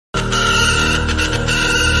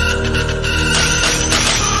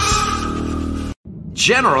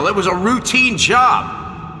General, it was a routine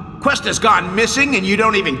job. Quest has gone missing and you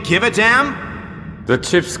don't even give a damn? The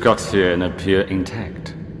chips got here and appear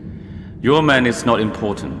intact. Your man is not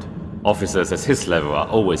important. Officers at his level are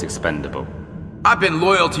always expendable. I've been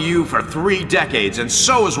loyal to you for 3 decades, and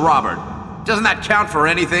so is Robert. Doesn't that count for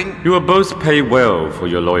anything? You will both pay well for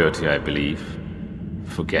your loyalty, I believe.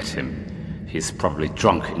 Forget him. He's probably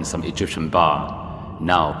drunk in some Egyptian bar.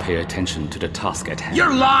 Now pay attention to the task at hand.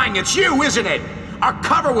 You're lying! It's you, isn't it? Our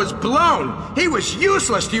cover was blown! He was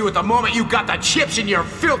useless to you at the moment you got the chips in your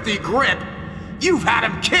filthy grip! You've had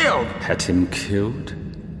him killed! Had him killed?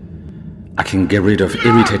 I can get rid of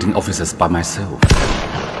irritating officers by myself.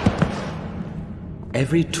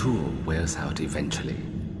 Every tool wears out eventually.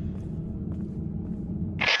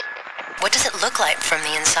 What does it look like from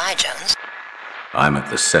the inside, Jones? I'm at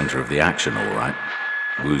the center of the action, all right.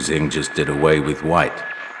 Wu Xing just did away with White.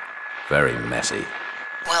 Very messy.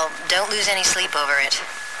 Well, don't lose any sleep over it.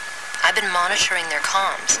 I've been monitoring their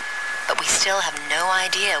comms, but we still have no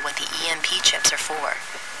idea what the EMP chips are for.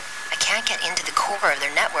 I can't get into the core of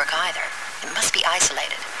their network either. It must be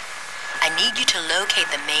isolated. I need you to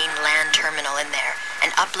locate the main LAN terminal in there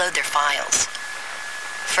and upload their files.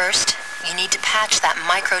 First, you need to patch that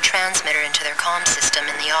micro-transmitter into their comm system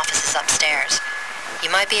in the offices upstairs.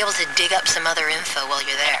 You might be able to dig up some other info while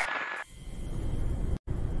you're there.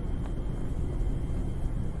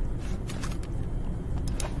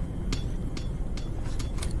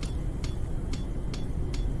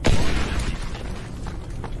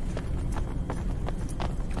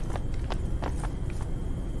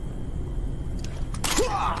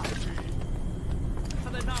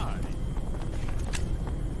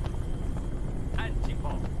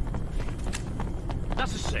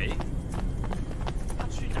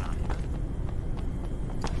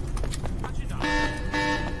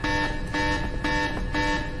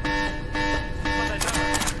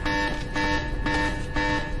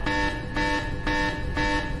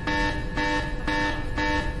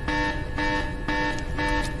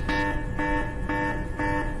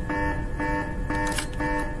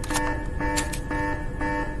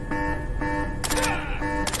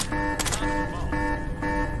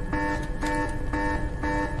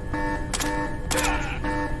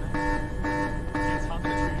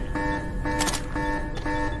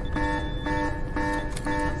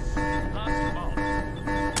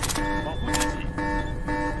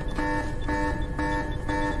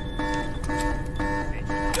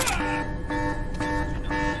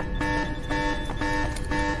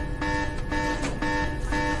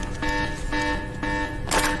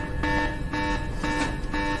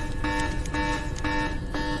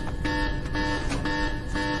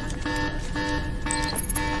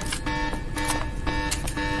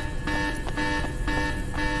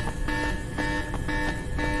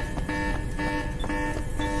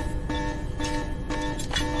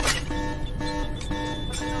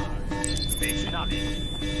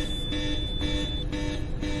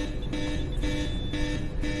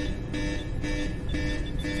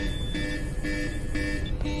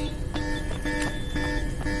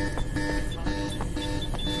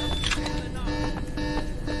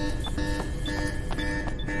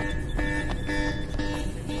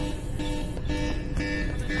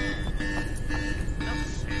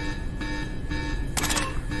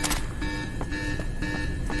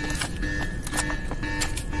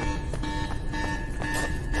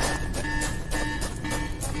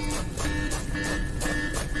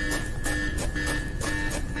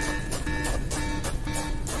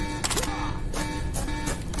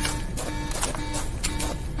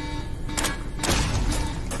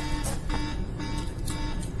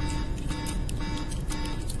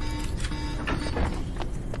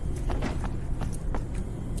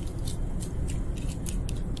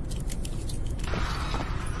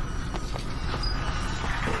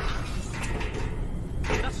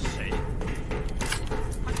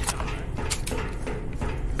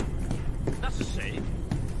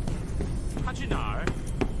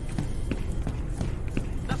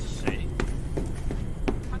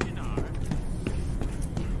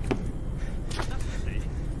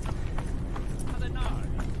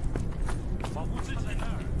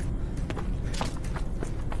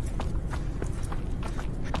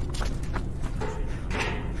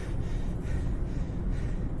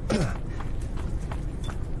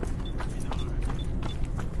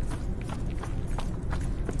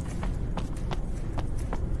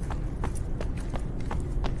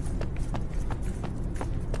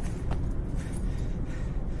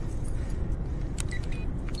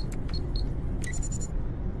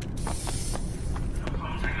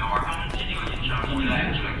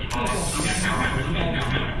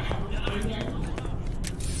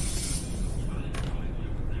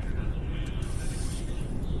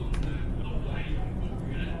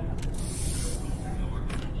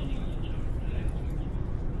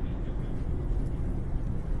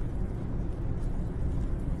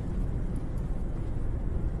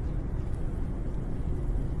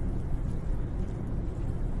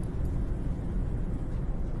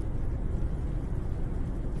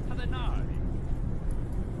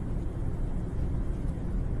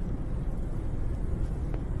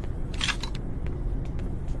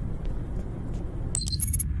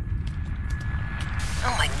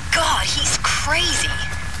 Oh my god, he's crazy.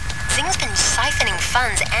 Xing's been siphoning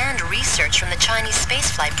funds and research from the Chinese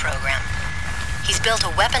spaceflight program. He's built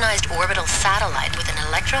a weaponized orbital satellite with an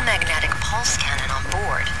electromagnetic pulse cannon on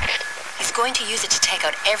board. He's going to use it to take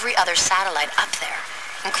out every other satellite up there,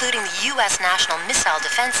 including the U.S. National Missile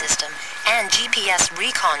Defense System and GPS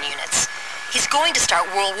recon units. He's going to start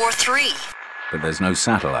World War III. But there's no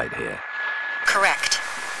satellite here. Correct.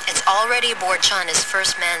 It's already aboard China's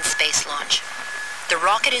first manned space launch. The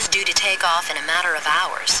rocket is due to take off in a matter of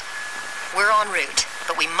hours. We're en route,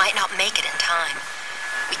 but we might not make it in time.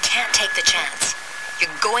 We can't take the chance. You're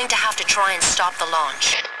going to have to try and stop the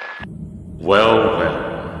launch. Well,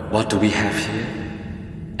 well. What do we have here?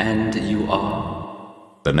 And you are?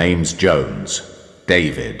 The name's Jones.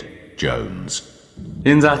 David Jones.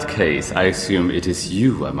 In that case, I assume it is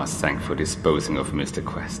you I must thank for disposing of Mr.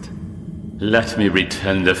 Quest. Let me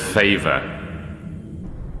return the favor.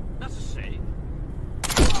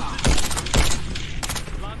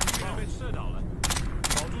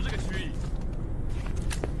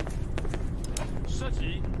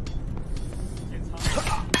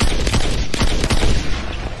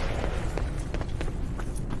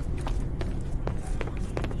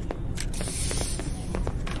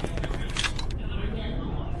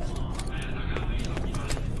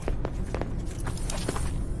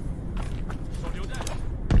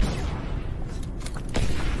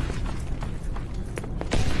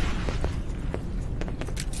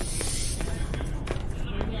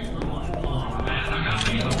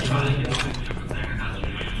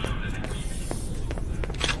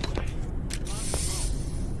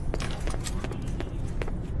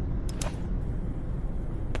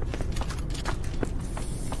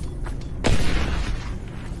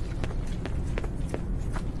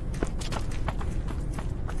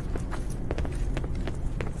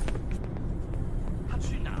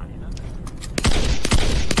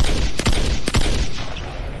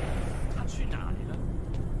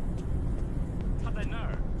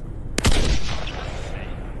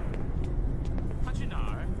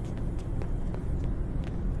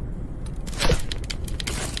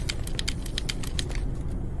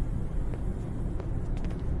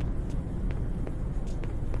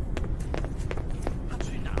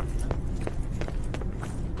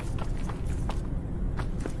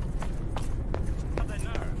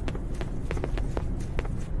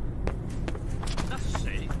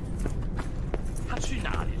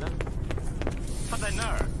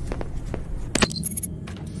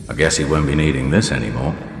 I guess he won't be needing this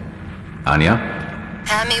anymore. Anya?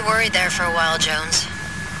 Had me worried there for a while, Jones.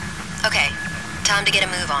 Okay, time to get a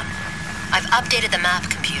move on. I've updated the map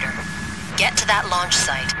computer. Get to that launch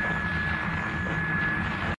site.